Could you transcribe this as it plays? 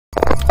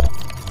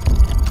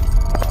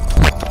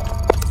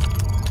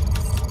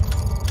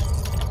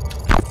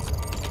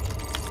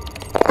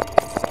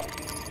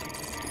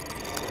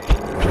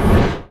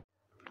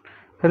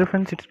Hello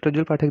friends, it's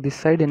Prajwal Pathak this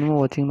side and you are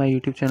watching my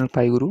YouTube channel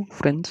Pi Guru.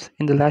 Friends,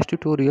 in the last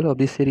tutorial of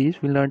this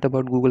series, we learned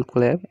about Google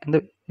Colab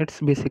and its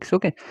basics.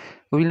 Okay,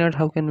 we learned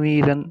how can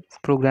we run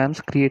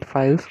programs, create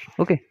files.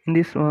 Okay, in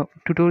this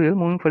tutorial,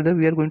 moving further,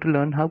 we are going to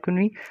learn how can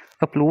we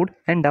upload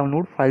and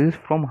download files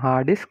from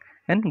hard disk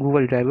and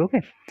Google Drive.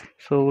 Okay,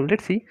 so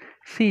let's see.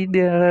 See,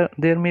 there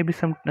may be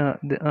some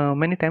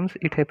many times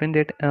it happened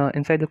that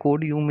inside the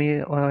code you may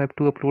have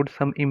to upload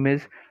some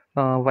image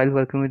while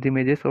working with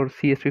images or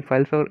CSV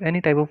files or any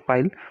type of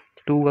file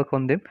to work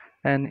on them,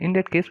 and in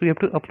that case we have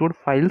to upload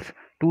files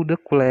to the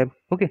Colab.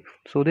 Okay,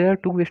 so there are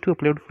two ways to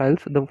upload files.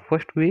 The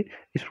first way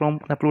is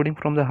from uploading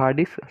from the hard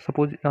disk.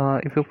 Suppose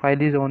if your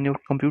file is on your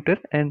computer,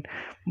 and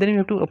then you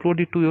have to upload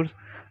it to your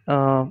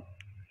uh,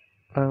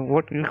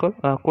 what you call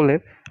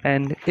Colab,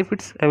 and if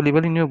it's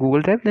available in your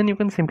Google Drive, then you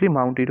can simply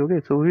mount it.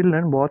 Okay, so we'll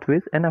learn both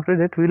ways, and after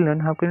that we'll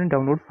learn how can we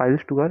download files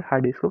to our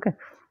hard disk. Okay,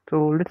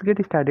 so let's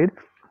get started.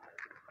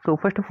 So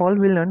first of all,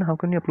 we'll learn how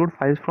can you upload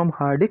files from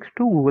hard disk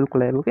to Google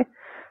Colab. Okay,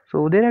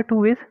 so there are two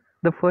ways.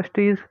 The first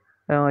is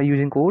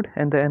using code,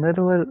 and the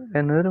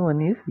another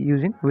one is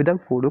using without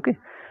code. Okay,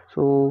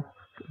 so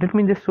let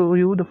me just show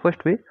you the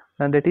first way,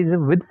 and that is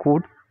with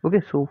code.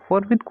 Okay, so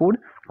for with code,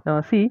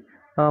 see,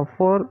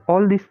 for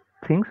all these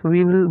things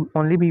we will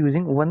only be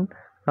using one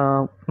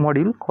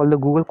module called the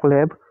Google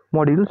Colab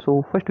module.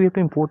 So first we have to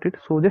import it.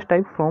 So just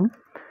type from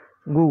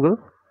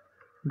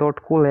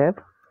google.colab.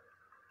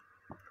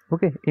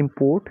 Okay,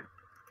 import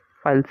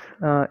files.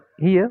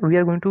 Here we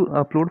are going to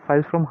upload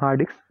files from hard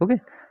disk.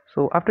 Okay,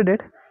 so after that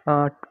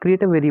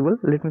create a variable.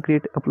 Let me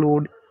create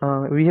upload.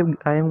 I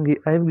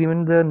have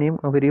given the name,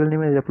 a variable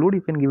name as upload. You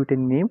can give it a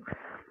name,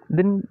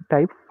 then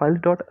type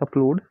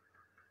files.upload.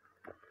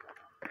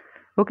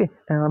 Okay,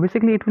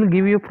 basically it will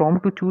give you a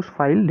prompt to choose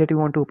file that you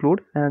want to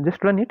upload.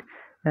 Just run it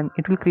and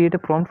it will create a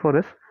prompt for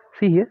us.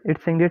 See here,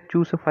 it's saying that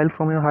choose a file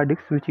from your hard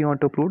disk which you want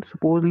to upload.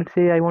 Suppose, let's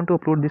say I want to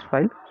upload this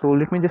file, so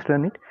let me just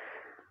run it,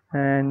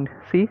 and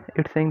see,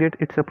 it's saying that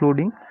it's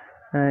uploading,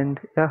 and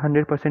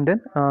 100% done.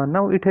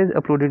 Now it has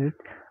uploaded it.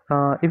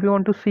 If you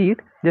want to see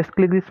it, just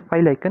click this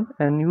file icon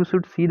and you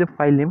should see the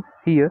file name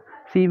here.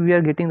 See, we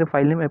are getting the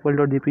file name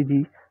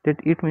apple.jpg.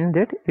 That it means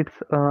that it's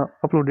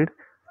uploaded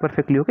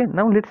perfectly. Okay,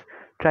 now let's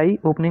try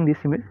opening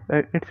this image.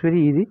 It's very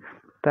easy.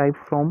 Type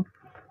from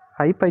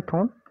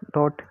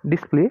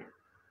ipython.display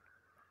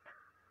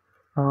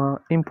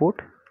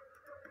import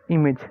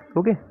image.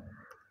 Okay,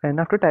 and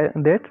after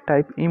that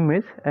type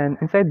image, and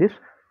inside this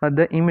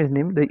the image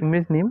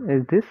name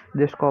is this.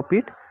 Just copy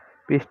it,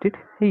 paste it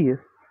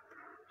here.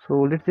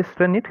 So let's just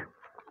run it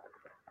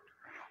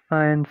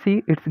and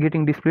see, it's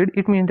getting displayed.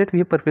 It means that we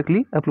have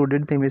perfectly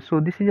uploaded the image. So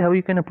this is how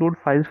you can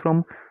upload files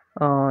from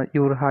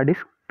your hard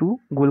disk to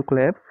Google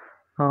Colab.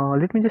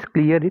 Let me just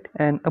clear it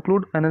and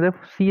upload another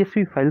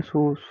CSV file,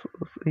 so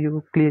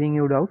you clearing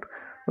your doubt.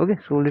 Okay,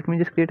 so let me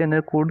just create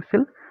another code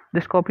cell.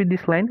 Just copy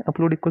this line,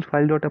 upload equals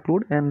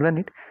file.upload, and run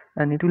it,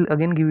 and it will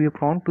again give you a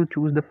prompt to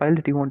choose the file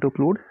that you want to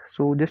upload.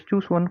 So just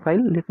choose one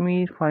file. Let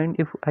me find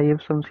if I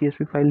have some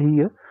CSV file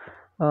here.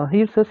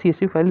 Here's a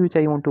CSV file which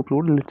I want to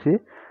upload, let's say.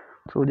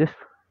 So just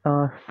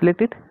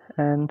select it,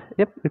 and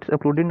yep, it's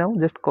uploaded now.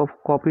 Just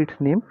copy its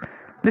name.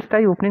 Let's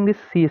try opening this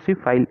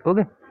CSV file.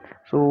 Okay,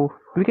 so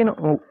we can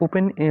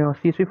open a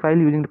CSV file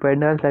using the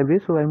pandas library.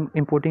 So I'm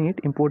importing it.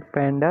 Import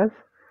pandas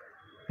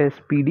as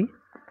pd,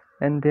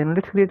 and then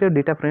let's create a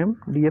data frame.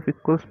 Df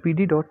equals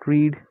pd dot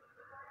read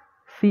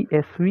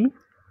csv,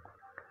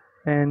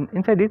 and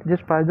inside it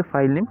just pass the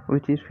file name,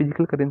 which is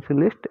physical currency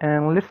list,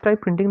 and let's try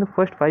printing the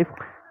first 5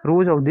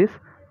 rows of this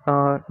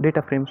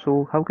data frame.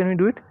 So how can we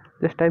do it?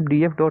 Just type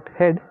df dot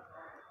head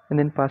and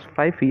then pass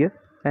 5 here,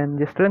 and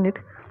just run it,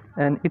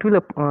 and it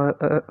will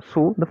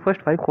show the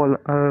first 5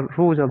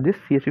 rows of this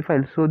CSV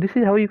file. So this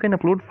is how you can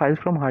upload files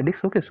from hard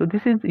disk. Okay, so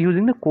this is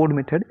using the code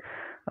method.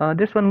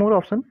 There's one more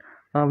option,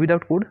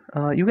 without code.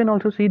 You can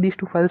also see these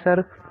two files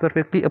are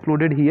perfectly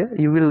uploaded here.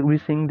 You will be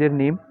seeing their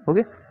name.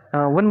 Okay,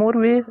 one more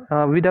way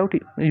without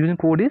using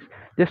code is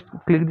just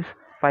click this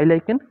file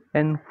icon,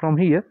 and from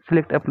here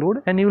select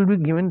upload, and you will be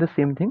given the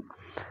same thing.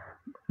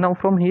 Now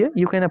from here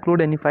you can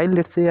upload any file.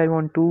 Let's say I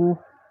want to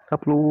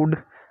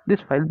upload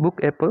this file, book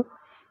apple.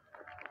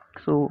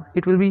 So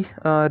it will be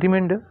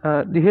reminder.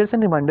 Here's a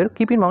reminder.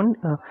 Keep in mind,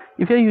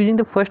 if you are using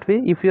the first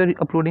way, if you are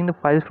uploading the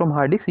files from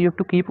hard disk, you have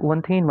to keep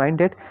one thing in mind,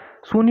 that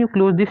soon you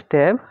close this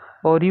tab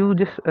or you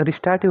just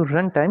restart your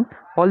runtime,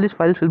 all these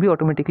files will be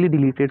automatically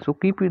deleted. So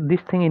keep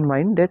this thing in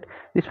mind, that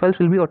these files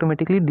will be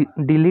automatically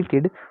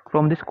deleted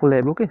from this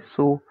Colab. Okay,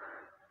 so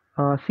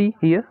see,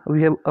 here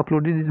we have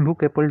uploaded this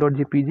book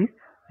apple.jpg,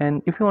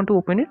 and if you want to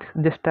open it,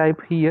 just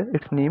type here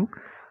its name.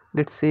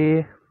 Let's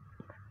say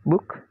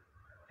book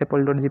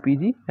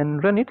apple.jpg,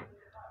 and run it,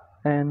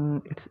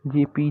 and it's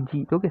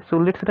jpg. Okay, so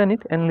let's run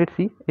it and let's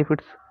see if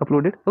it's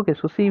uploaded. Okay,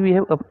 so see, we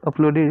have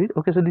uploaded it.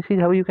 Okay, so this is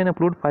how you can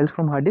upload files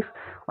from hard disk.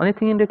 Only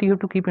thing that you have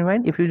to keep in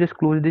mind, if you just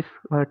close this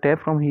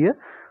tab from here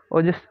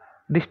or just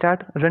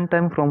restart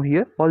runtime from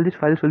here, all these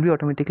files will be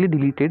automatically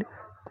deleted.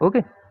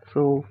 Okay,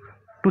 so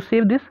to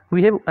save this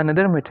we have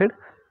another method,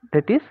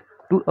 that is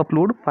to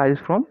upload files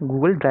from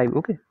Google Drive.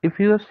 Okay, if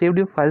you have saved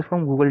your files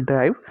from Google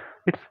Drive,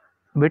 it's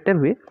better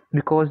way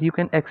because you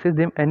can access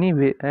them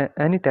anyway,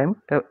 anytime,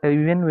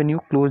 even when you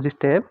close this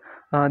tab,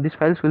 these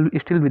files will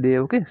still be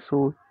there. Okay,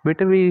 so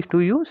better way is to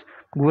use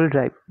Google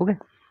Drive. Okay,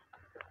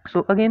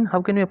 so again,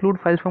 how can we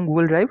upload files from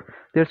Google Drive?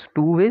 There's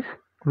two ways,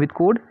 with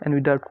code and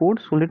without code.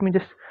 So let me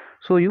just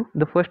show you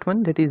the first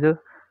one, that is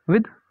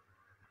with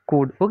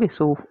code. Okay,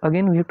 so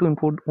again we have to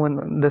import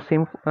the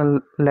same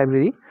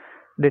library,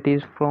 that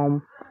is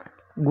from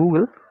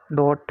google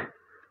dot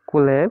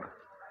colab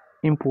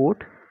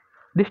import.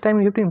 This time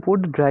you have to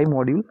import the drive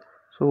module,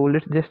 so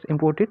let's just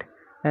import it.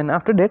 And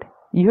after that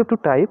you have to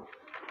type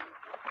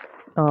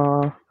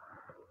uh,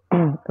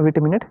 wait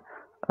a minute,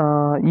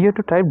 you have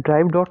to type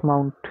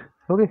drive.mount.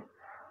 Okay,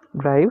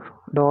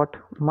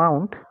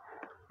 drive.mount,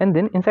 and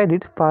then inside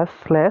it pass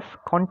slash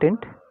content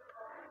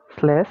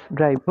slash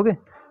drive. Okay,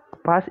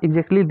 pass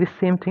exactly this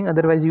same thing,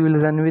 otherwise you will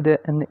run with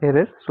an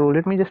error. So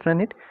let me just run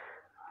it,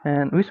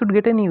 and we should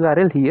get an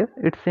URL here.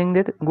 It's saying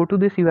that go to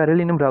this URL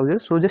in a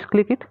browser, so just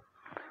click it.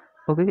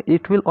 Okay,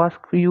 it will ask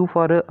you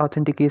for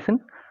authentication.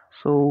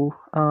 So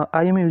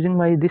I am using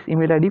my this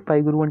email ID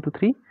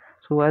pyguru123,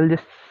 so I'll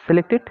just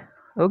select it.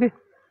 Okay,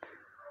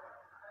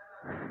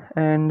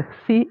 and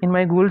see, in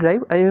my Google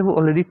Drive I have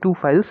already two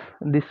files.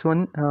 This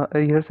one,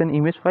 here's an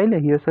image file,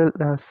 here's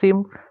a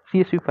same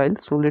CSV file.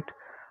 So let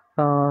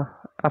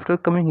after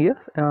coming here,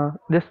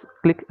 just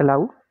click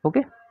allow.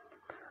 Okay,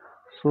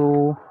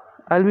 so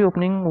I'll be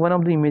opening one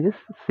of the images.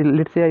 So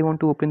let's say I want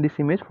to open this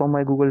image from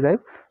my Google Drive.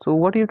 So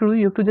what you have to do,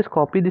 you have to just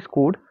copy this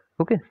code.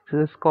 Okay,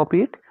 so just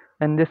copy it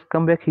and just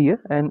come back here,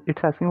 and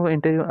it's asking for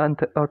enter your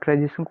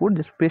authorization code.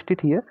 Just paste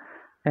it here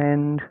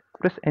and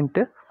press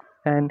enter,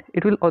 and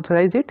it will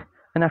authorize it.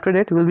 And after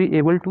that, you will be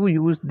able to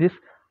use this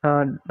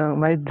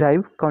my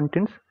drive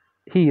contents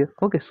here.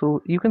 Okay,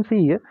 so you can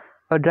see here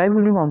a drive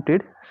will be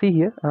mounted. See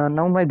here,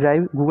 now my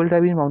drive, Google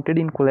Drive, is mounted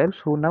in Colab.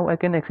 So now I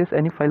can access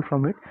any file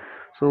from it.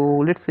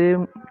 So let's say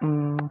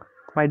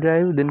my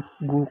drive, then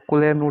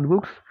Colab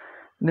notebooks,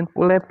 then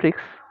Colab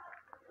tricks,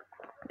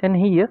 and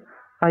here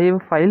I have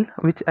a file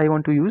which I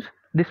want to use.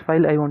 This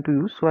file I want to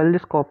use, so I'll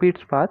just copy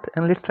its path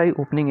and let's try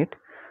opening it.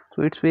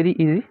 So it's very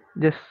easy.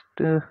 Just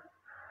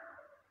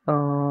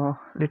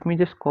let me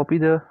just copy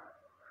the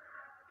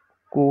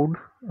code,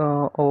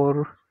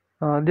 or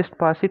just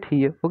pass it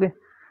here. Okay,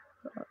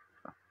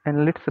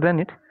 and let's run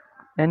it,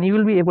 and you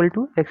will be able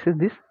to access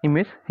this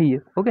image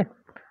here. Okay,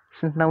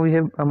 since now we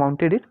have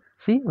mounted it,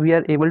 see, we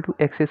are able to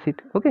access it.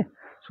 Okay,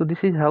 so this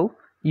is how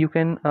you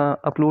can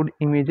upload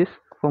images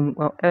from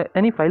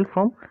any file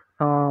from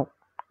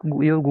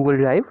your Google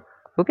Drive.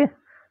 Okay,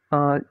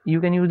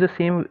 you can use the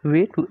same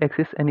way to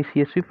access any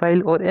CSV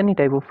file or any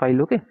type of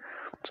file. Okay,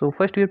 so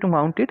first you have to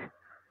mount it.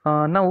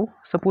 Now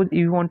suppose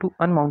you want to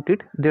unmount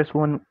it, there's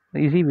one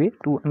easy way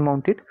to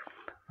unmount it.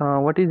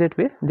 What is that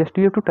way? Just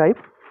you have to type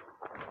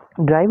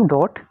drive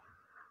dot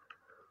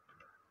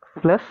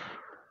plus.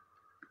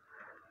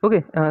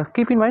 Okay,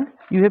 keep in mind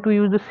you have to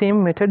use the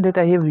same method that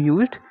I have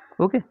used.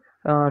 Okay,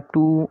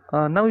 to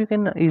now you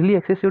can easily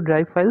access your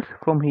drive files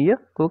from here.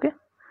 Okay,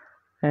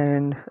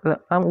 and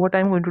what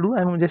I'm going to do,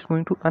 I'm just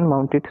going to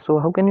unmount it. So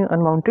how can you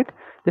unmount it?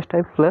 Just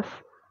type plus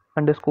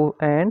underscore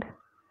and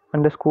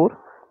underscore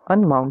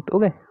unmount.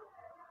 Okay,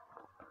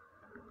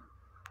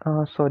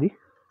 sorry.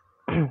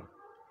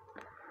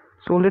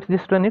 So let's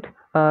just run it.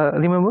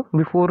 Remember,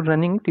 before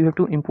running it you have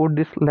to import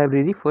this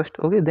library first.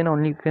 Okay, then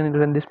only you can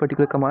run this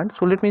particular command.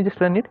 So let me just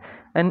run it,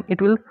 and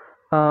it will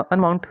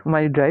unmount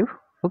my drive.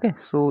 Okay,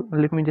 so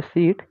let me just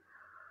see it.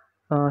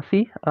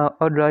 See,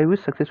 our drive is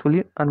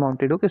successfully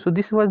unmounted. Okay, so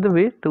this was the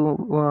way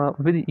to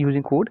with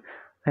using code.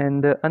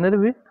 And another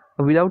way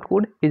without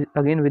code is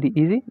again very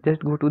easy.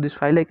 Just go to this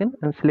file icon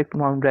and select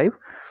mount drive,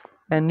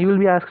 and you will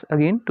be asked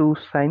again to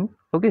sign.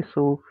 Okay,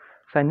 so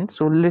sign in.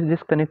 So let's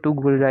just connect to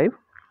Google Drive,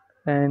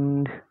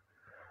 and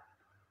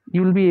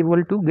you will be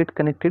able to get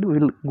connected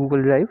with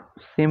Google Drive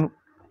same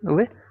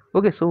way.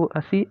 Okay, so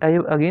see, I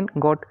have again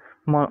got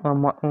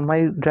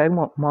my drive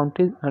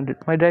mounted.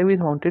 My drive is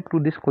mounted to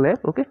this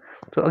Colab. Okay,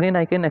 so again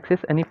I can access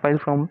any file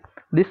from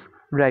this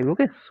drive.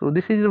 Okay, so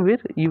this is the way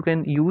you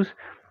can use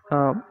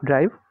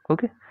drive.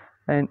 Okay,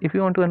 and if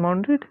you want to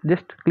unmount it,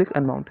 just click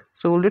unmount.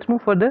 So let's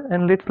move further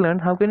and let's learn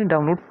how can you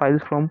download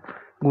files from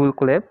Google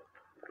Colab.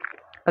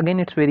 Again,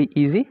 it's very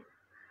easy.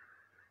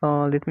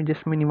 Let me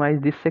just minimize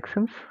these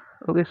sections.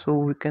 Okay, so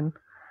we can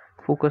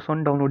focus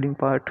on downloading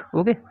part.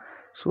 Okay,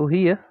 so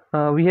here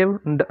we have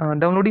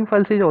downloading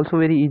files is also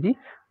very easy.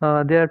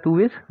 There are two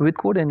ways, with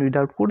code and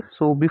without code.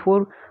 So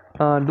before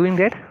doing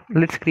that,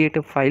 let's create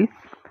a file.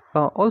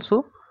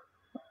 Also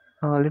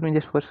let me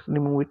just first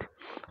remove it.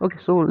 Okay,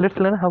 so let's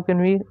learn how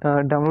can we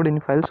download any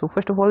file. So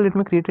first of all, let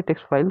me create a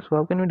text file. So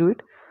how can we do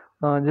it?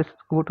 Just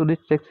go to this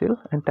text cell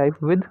and type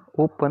with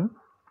open,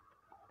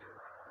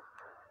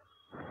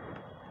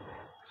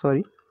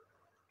 sorry,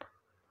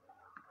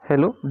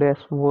 hello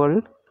dash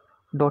world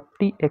dot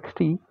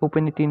txt.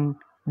 Open it in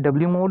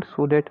W mode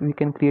so that we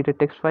can create a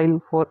text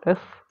file for us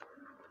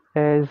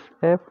as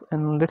f,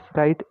 and let's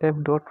write f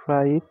dot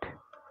write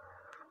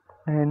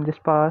and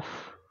just pass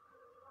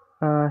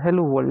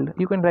hello world.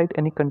 You can write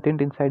any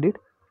content inside it.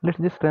 Let's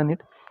just run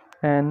it,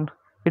 and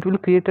it will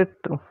create a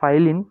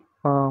file in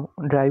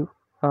drive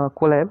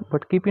Colab.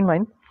 But keep in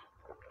mind,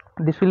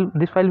 this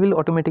file will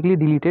automatically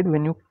deleted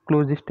when you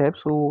close this tab.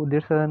 So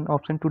there's an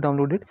option to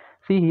download it.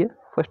 See here,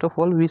 first of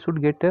all we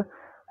should get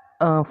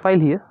a file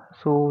here.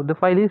 So the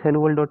file is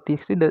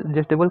helloworld.txt.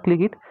 Just double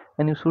click it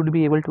and you should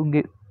be able to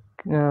get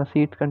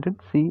see its content.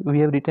 See, we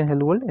have written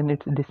hello world and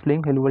it's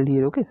displaying hello world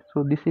here. Okay,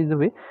 so this is the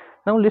way.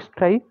 Now let's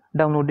try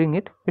downloading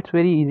it. It's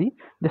very easy.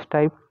 Just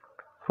type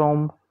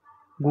from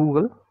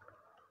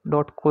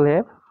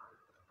google.colab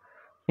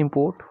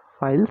import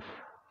files,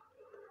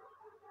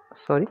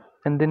 sorry,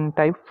 and then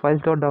type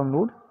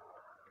files.download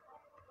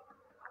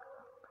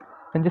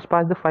and just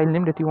pass the file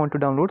name that you want to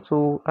download.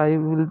 So I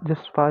will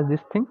just pass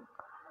this thing.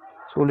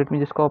 So let me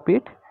just copy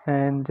it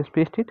and just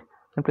paste it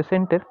and press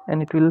enter,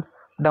 and it will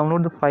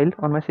download the file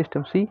on my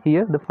system. See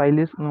here, the file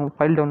is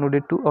file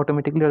downloaded to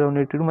automatically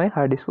downloaded to my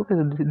hard disk. Okay,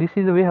 so this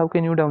is the way how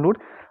can you download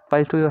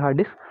files to your hard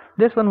disk.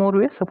 There's one more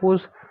way.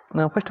 Suppose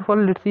now first of all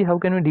let's see how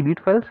can we delete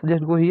files.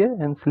 Just go here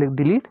and select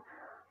delete,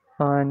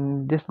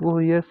 and just go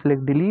here,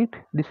 select delete.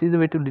 This is the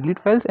way to delete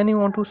files. And you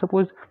want to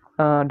suppose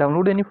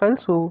download any file,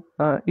 so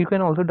you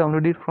can also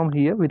download it from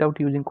here without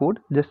using code.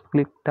 Just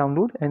click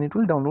download and it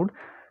will download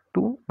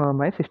to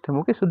my system.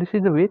 Okay, so this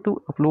is the way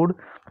to upload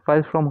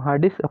files from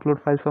hard disk,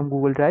 upload files from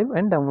Google Drive,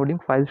 and downloading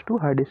files to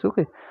hard disk.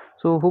 Okay,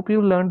 so hope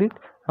you learned it.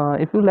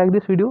 If you like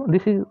this video,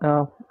 this is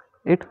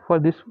it for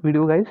this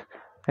video guys,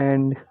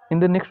 and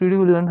in the next video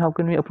we'll learn how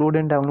can we upload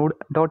and download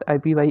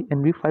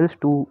 .ipynb files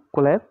to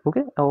Colab.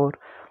 Okay, or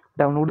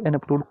download and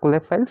upload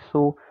Colab files.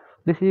 So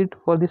this is it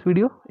for this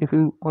video. If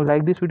you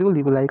like this video,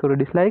 leave a like or a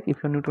dislike. If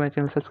you're new to my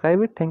channel,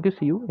 subscribe it. Thank you.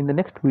 See you in the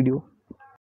next video.